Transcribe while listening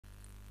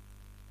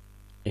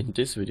In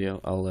this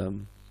video I'll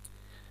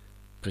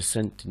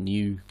present the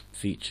new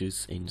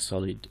features in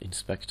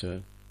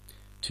SolidInspector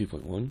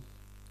 2.1.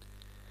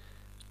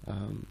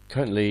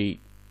 Currently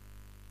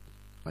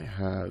I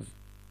have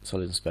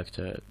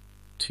SolidInspector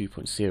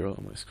 2.0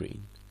 on my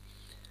screen,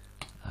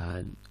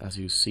 and as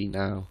you see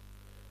now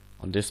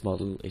on this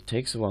model, it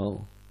takes a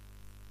while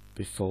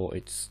before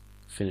it's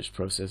finished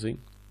processing,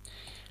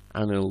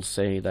 and it'll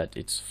say that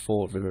it's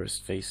 4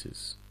 reversed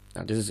faces.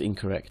 Now this is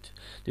incorrect.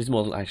 This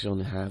model actually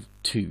only have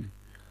 2,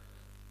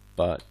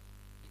 but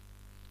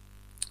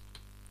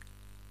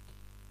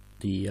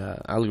the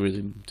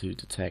algorithm to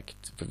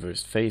detect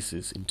reversed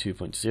faces in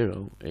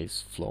 2.0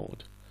 is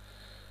flawed,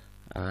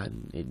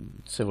 and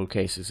in several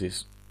cases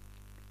it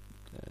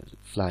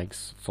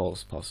flags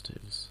false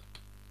positives.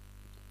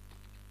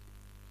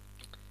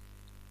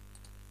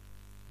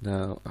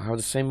 Now I have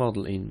the same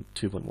model in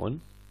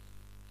 2.1,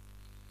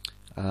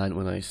 and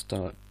when I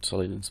start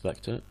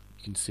SolidInspector,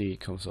 you can see it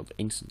comes up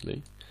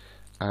instantly,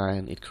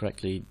 and it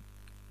correctly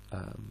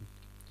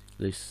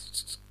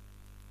lists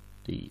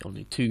the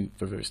only 2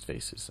 reversed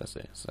faces. So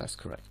that's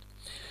correct.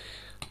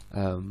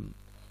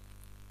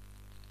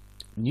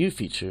 New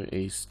feature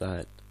is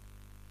that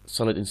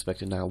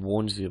SolidInspector now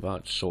warns you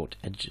about short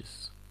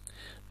edges.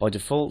 By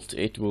default,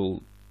 it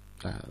will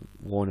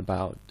warn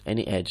about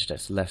any edge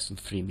that's less than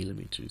 3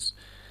 millimeters.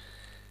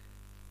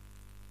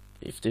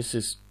 If this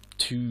is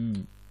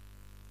too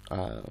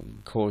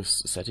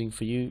coarse setting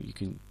for you, you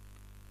can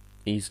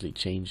easily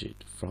change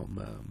it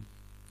from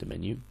the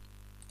menu.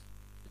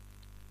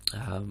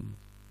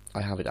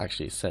 I have it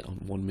actually set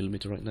on 1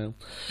 millimeter right now.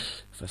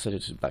 If I set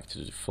it back to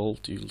the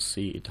default, you'll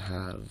see it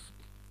have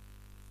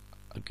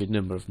a good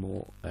number of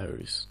more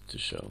errors to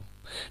show.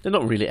 They're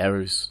not really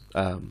errors,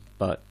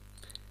 but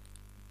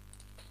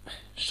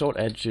short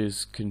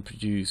edges can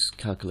produce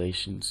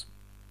calculation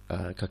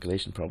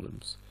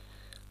problems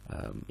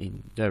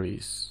in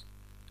various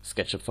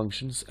SketchUp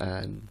functions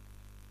and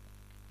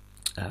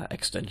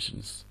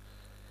extensions.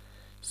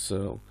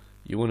 So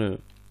you want to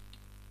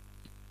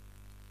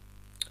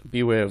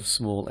be aware of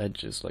small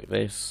edges like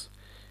this.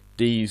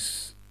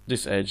 This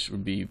edge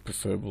would be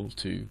preferable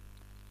to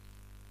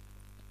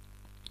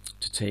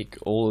take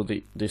all of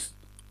this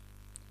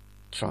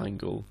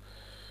triangle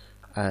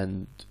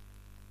and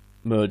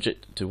merge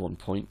it to one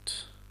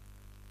point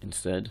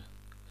instead,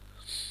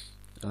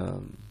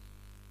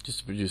 just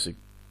to produce a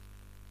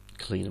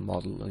cleaner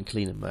model and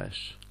cleaner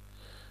mesh.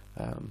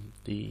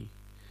 The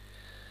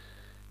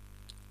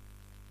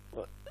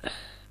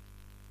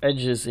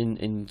edges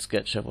in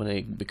SketchUp, when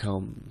they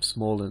become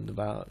smaller than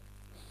about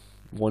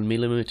 1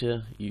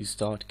 millimeter, you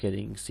start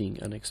seeing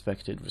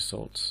unexpected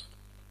results.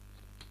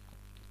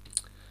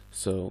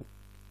 So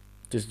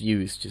this view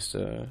is just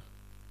a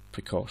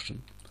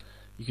precaution.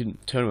 You can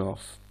turn it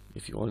off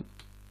if you want,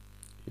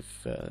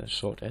 if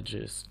short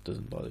edges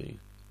doesn't bother you.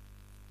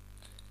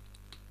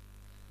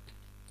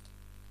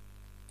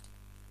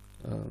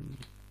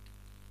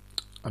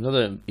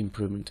 Another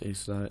improvement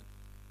is that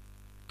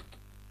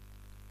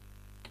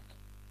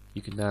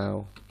you can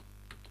now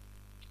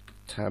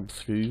tab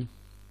through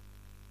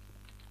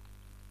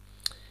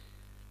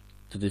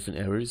the different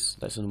errors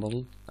that's in the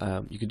model.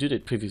 You could do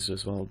that previously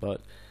as well,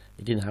 but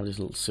it didn't have this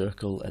little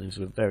circle, and it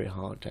was very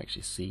hard to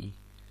actually see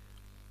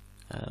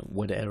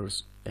where the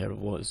error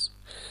was.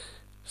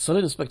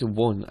 SolidInspector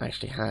 1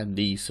 actually had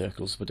these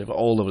circles, but they were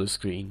all over the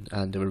screen,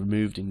 and they were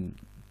removed in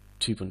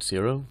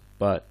 2.0,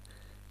 but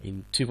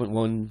in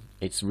 2.1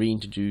 it's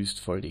reintroduced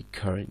for the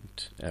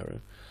current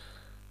error.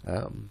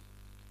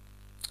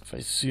 If I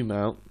zoom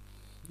out,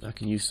 I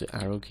can use the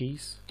arrow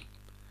keys,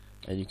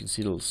 and you can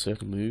see the little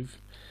circle move,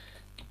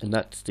 and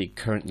that's the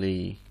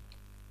currently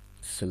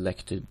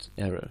selected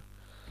error.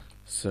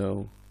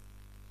 So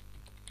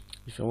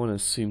if I want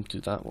to zoom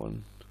to that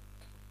one,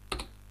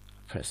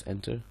 press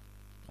enter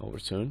or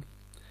return,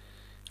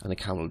 and the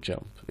camera will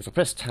jump. If I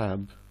press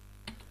tab,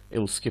 it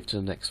will skip to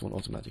the next one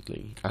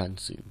automatically and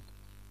zoom.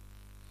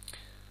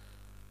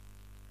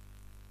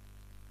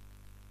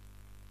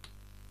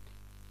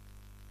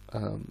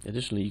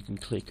 Additionally, you can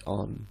click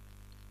on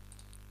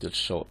the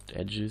short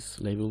edges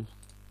label,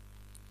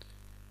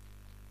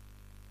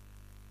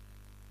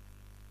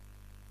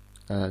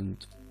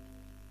 and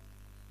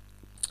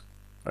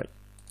right,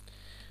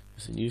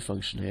 there's a new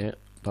function here,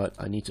 but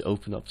I need to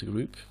open up the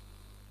group,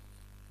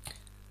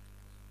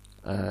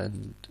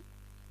 and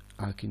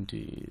I can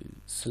do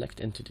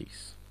select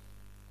entities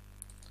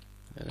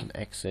and then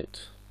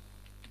exit,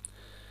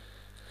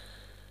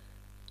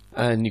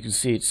 and you can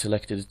see it's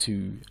selected the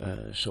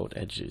 2 short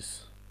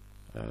edges.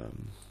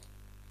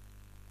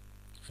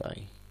 If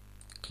I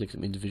click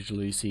them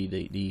individually, you see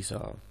these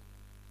are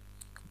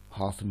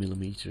 0.5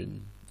 millimeter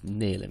and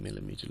nearly a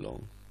millimeter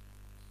long.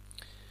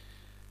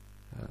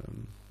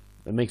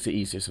 It makes it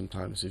easier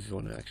sometimes if you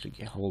want to actually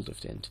get hold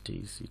of the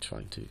entities you're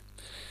trying to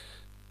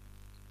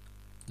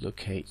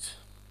locate.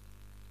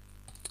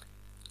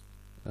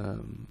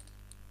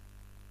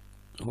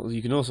 Well,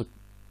 you can also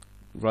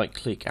right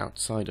click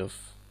outside of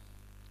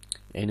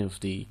any of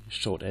the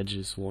short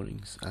edges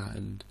warnings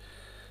and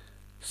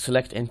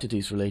select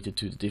entities related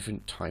to the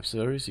different types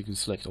of errors. You can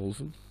select all of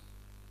them.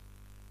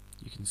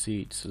 You can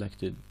see it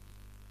selected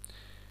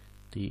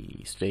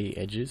the stray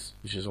edges,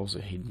 which is also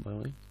hidden by the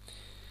way.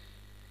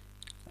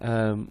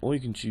 Or you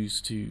can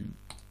choose to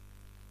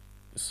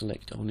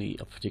select only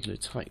a particular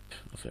type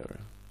of error.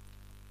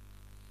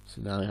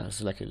 So now I have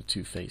selected the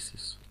two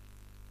faces.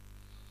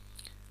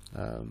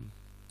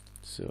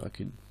 So I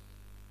could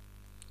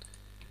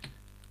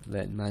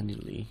then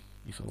manually,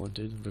 if I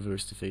wanted,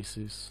 reverse the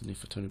faces, and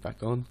if I turn it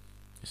back on,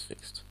 it's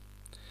fixed.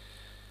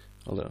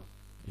 Although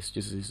it's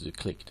just easy to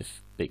click the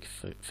big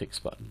fix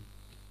button.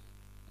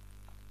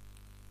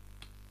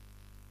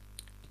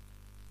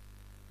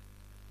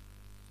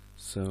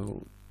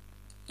 So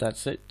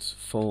that's it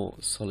for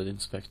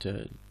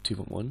SolidInspector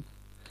 2.1.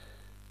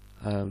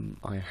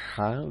 I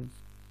have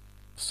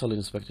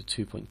SolidInspector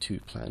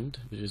 2.2 planned,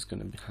 which is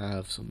going to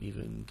have some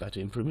even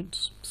better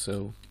improvements,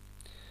 so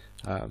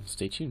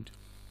stay tuned.